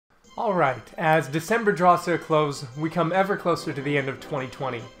Alright, as December draws to a close, we come ever closer to the end of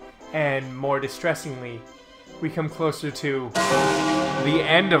 2020. And more distressingly, we come closer to the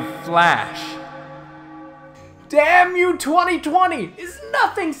end of Flash. Damn you 2020! Is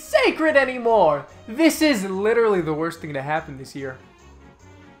nothing sacred anymore! This is literally the worst thing to happen this year.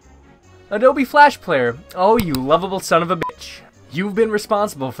 Adobe Flash player, oh you lovable son of a bitch. You've been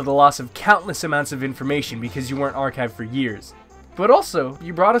responsible for the loss of countless amounts of information because you weren't archived for years. But also,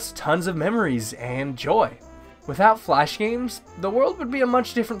 you brought us tons of memories and joy. Without Flash games, the world would be a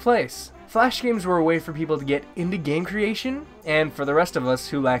much different place. Flash games were a way for people to get into game creation, and for the rest of us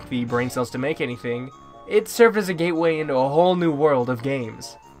who lack the brain cells to make anything, it served as a gateway into a whole new world of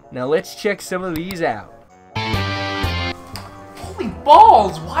games. Now let's check some of these out. Holy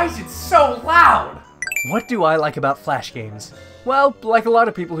balls, why is it so loud? What do I like about Flash games? Well, like a lot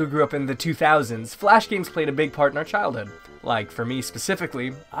of people who grew up in the 2000s, Flash games played a big part in our childhood. Like, for me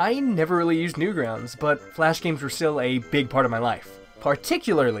specifically, I never really used Newgrounds, but Flash games were still a big part of my life.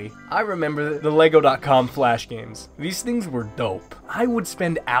 Particularly, I remember the Lego.com Flash games. These things were dope. I would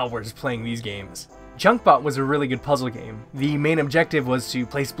spend hours playing these games. Junkbot was a really good puzzle game. The main objective was to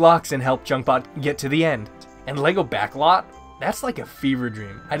place blocks and help Junkbot get to the end. And Lego Backlot? That's like a fever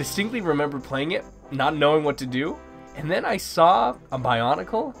dream. I distinctly remember playing it, not knowing what to do, and then I saw a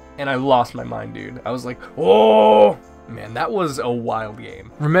Bionicle, and I lost my mind, dude. I was like, oh! Man, that was a wild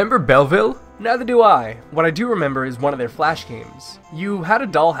game. Remember Belleville? Neither do I. What I do remember is one of their Flash games. You had a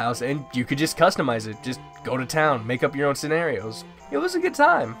dollhouse and you could just customize it. Just go to town, make up your own scenarios. It was a good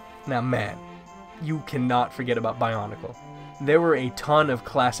time. Now man, you cannot forget about Bionicle. There were a ton of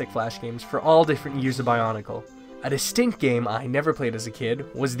classic Flash games for all different years of Bionicle. A distinct game I never played as a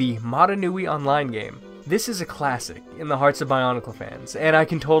kid was the Motonui Online game. This is a classic in the hearts of Bionicle fans, and I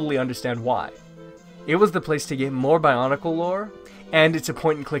can totally understand why. It was the place to get more Bionicle lore, and it's a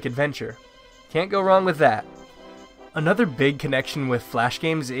point-and-click adventure. Can't go wrong with that. Another big connection with Flash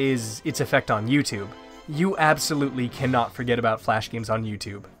games is its effect on YouTube. You absolutely cannot forget about Flash games on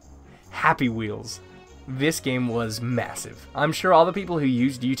YouTube. Happy Wheels. This game was massive. I'm sure all the people who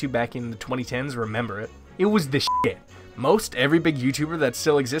used YouTube back in the 2010s remember it. It was the shit. Most every big YouTuber that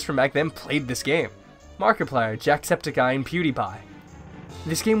still exists from back then played this game. Markiplier, Jacksepticeye, and PewDiePie.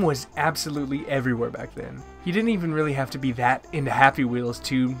 This game was absolutely everywhere back then. You didn't even really have to be that into Happy Wheels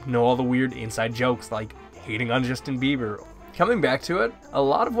to know all the weird inside jokes like hating on Justin Bieber. Coming back to it, a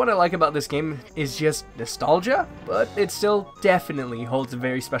lot of what I like about this game is just nostalgia, but it still definitely holds a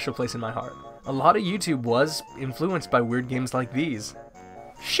very special place in my heart. A lot of YouTube was influenced by weird games like these.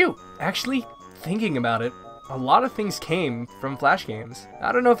 Shoot, actually, thinking about it, a lot of things came from Flash games.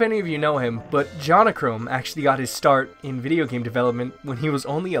 I don't know if any of you know him, but Jonachrome actually got his start in video game development when he was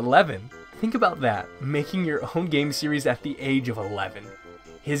only 11. Think about that, making your own game series at the age of 11.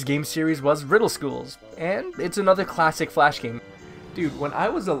 His game series was Riddle Schools, and it's another classic Flash game. Dude, when I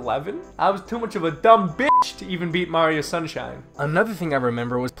was 11, I was too much of a dumb bitch to even beat Mario Sunshine. Another thing I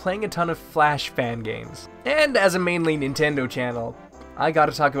remember was playing a ton of Flash fan games. And as a mainly Nintendo channel, I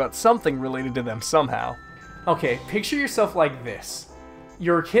gotta talk about something related to them somehow. Okay, picture yourself like this.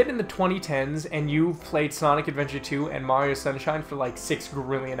 You're a kid in the 2010s and you've played Sonic Adventure 2 and Mario Sunshine for like 6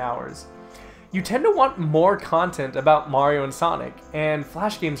 grillion hours. You tend to want more content about Mario and Sonic, and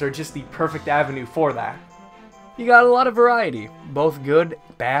Flash games are just the perfect avenue for that. You got a lot of variety, both good,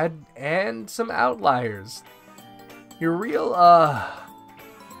 bad, and some outliers. Your real,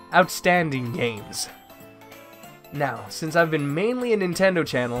 outstanding games. Now, since I've been mainly a Nintendo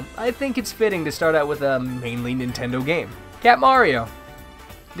channel, I think it's fitting to start out with a mainly Nintendo game. Cat Mario.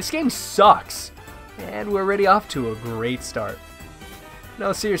 This game sucks, and we're already off to a great start.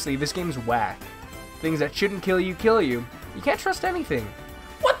 No, seriously, this game's whack. Things that shouldn't kill you, kill you. You can't trust anything.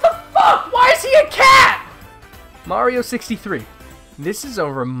 What the fuck? Why is he a cat? Mario 63. This is a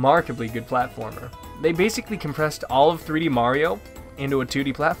remarkably good platformer. They basically compressed all of 3D Mario into a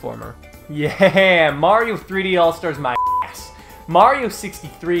 2D platformer. Yeah, Mario 3D All-Stars my ass. Mario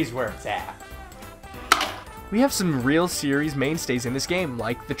 63 is where it's at. We have some real series mainstays in this game,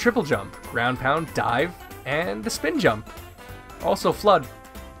 like the triple jump, ground pound, dive, and the spin jump. Also Flood.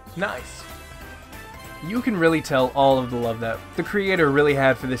 Nice. You can really tell all of the love that the creator really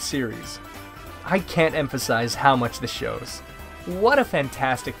had for this series. I can't emphasize how much this shows. What a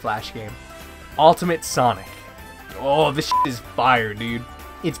fantastic Flash game. Ultimate Sonic. Oh, this shit is fire, dude.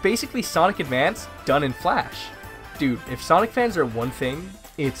 It's basically Sonic Advance done in Flash. Dude, if Sonic fans are one thing,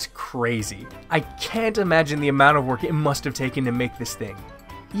 it's crazy. I can't imagine the amount of work it must have taken to make this thing.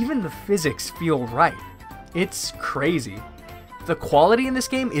 Even the physics feel right. It's crazy. The quality in this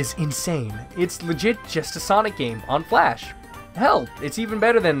game is insane. It's legit just a Sonic game on Flash. Hell, it's even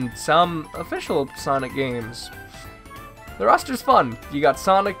better than some official Sonic games. The roster's fun. You got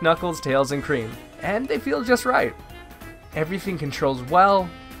Sonic, Knuckles, Tails, and Cream, and they feel just right. Everything controls well,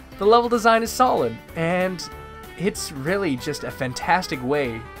 the level design is solid, and it's really just a fantastic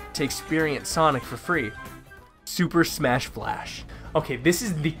way to experience Sonic for free. Super Smash Flash. Okay, this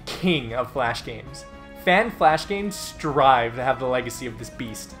is the king of Flash games. Fan Flash games strive to have the legacy of this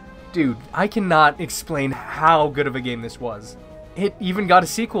beast. Dude, I cannot explain how good of a game this was. It even got a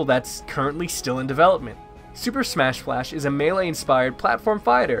sequel that's currently still in development. Super Smash Flash is a melee-inspired platform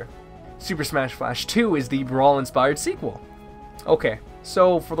fighter. Super Smash Flash 2 is the Brawl-inspired sequel. Okay,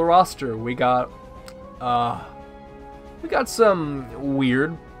 so for the roster, we got some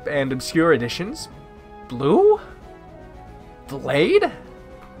weird and obscure additions. Blue? Blade?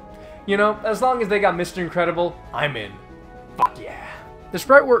 You know, as long as they got Mr. Incredible, I'm in. Fuck yeah. The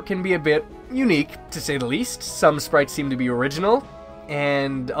sprite work can be a bit unique, to say the least. Some sprites seem to be original,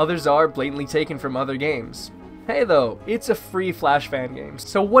 and others are blatantly taken from other games. Hey though, it's a free Flash fan game,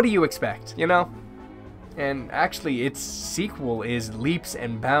 so what do you expect, you know? And actually, its sequel is leaps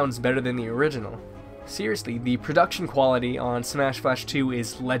and bounds better than the original. Seriously, the production quality on Smash Flash 2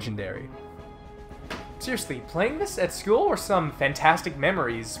 is legendary. Seriously, playing this at school were some fantastic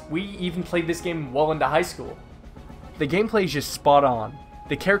memories. We even played this game well into high school. The gameplay is just spot on.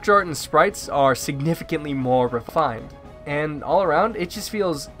 The character art and sprites are significantly more refined. And all around, it just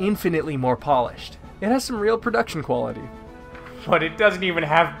feels infinitely more polished. It has some real production quality. But it doesn't even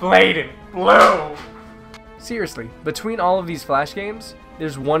have Blade and Blue! Seriously, between all of these Flash games,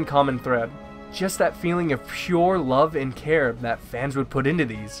 there's one common thread. Just that feeling of pure love and care that fans would put into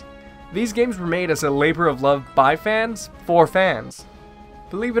these. These games were made as a labor of love by fans, for fans.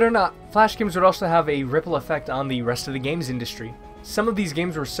 Believe it or not, Flash games would also have a ripple effect on the rest of the games industry. Some of these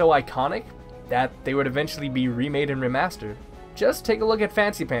games were so iconic that they would eventually be remade and remastered. Just take a look at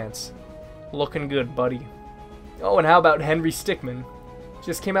Fancy Pants. Looking good, buddy. Oh, and how about Henry Stickmin?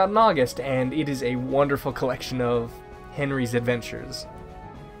 Just came out in August, and it is a wonderful collection of Henry's adventures.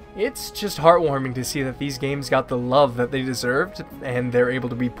 It's just heartwarming to see that these games got the love that they deserved, and they're able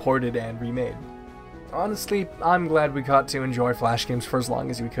to be ported and remade. Honestly, I'm glad we got to enjoy Flash games for as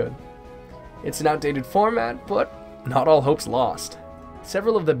long as we could. It's an outdated format, but not all hope's lost.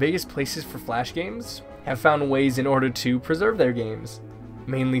 Several of the biggest places for Flash games have found ways in order to preserve their games,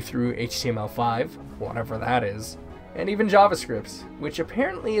 mainly through HTML5, whatever that is, and even JavaScript, which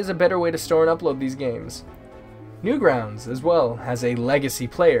apparently is a better way to store and upload these games. Newgrounds, as well, has a legacy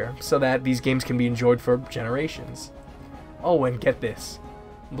player, so that these games can be enjoyed for generations. Oh, and get this.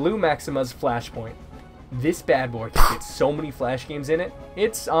 Blue Maxima's Flashpoint. This bad boy can fit so many Flash games in it,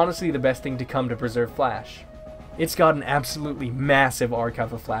 it's honestly the best thing to come to preserve Flash. It's got an absolutely massive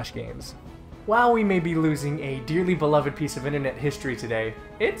archive of Flash games. While we may be losing a dearly beloved piece of internet history today,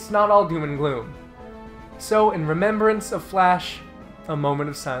 it's not all doom and gloom. So, in remembrance of Flash, a moment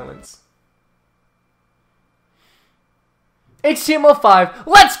of silence. HTML5,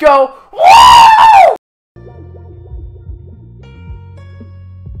 let's go! Woo!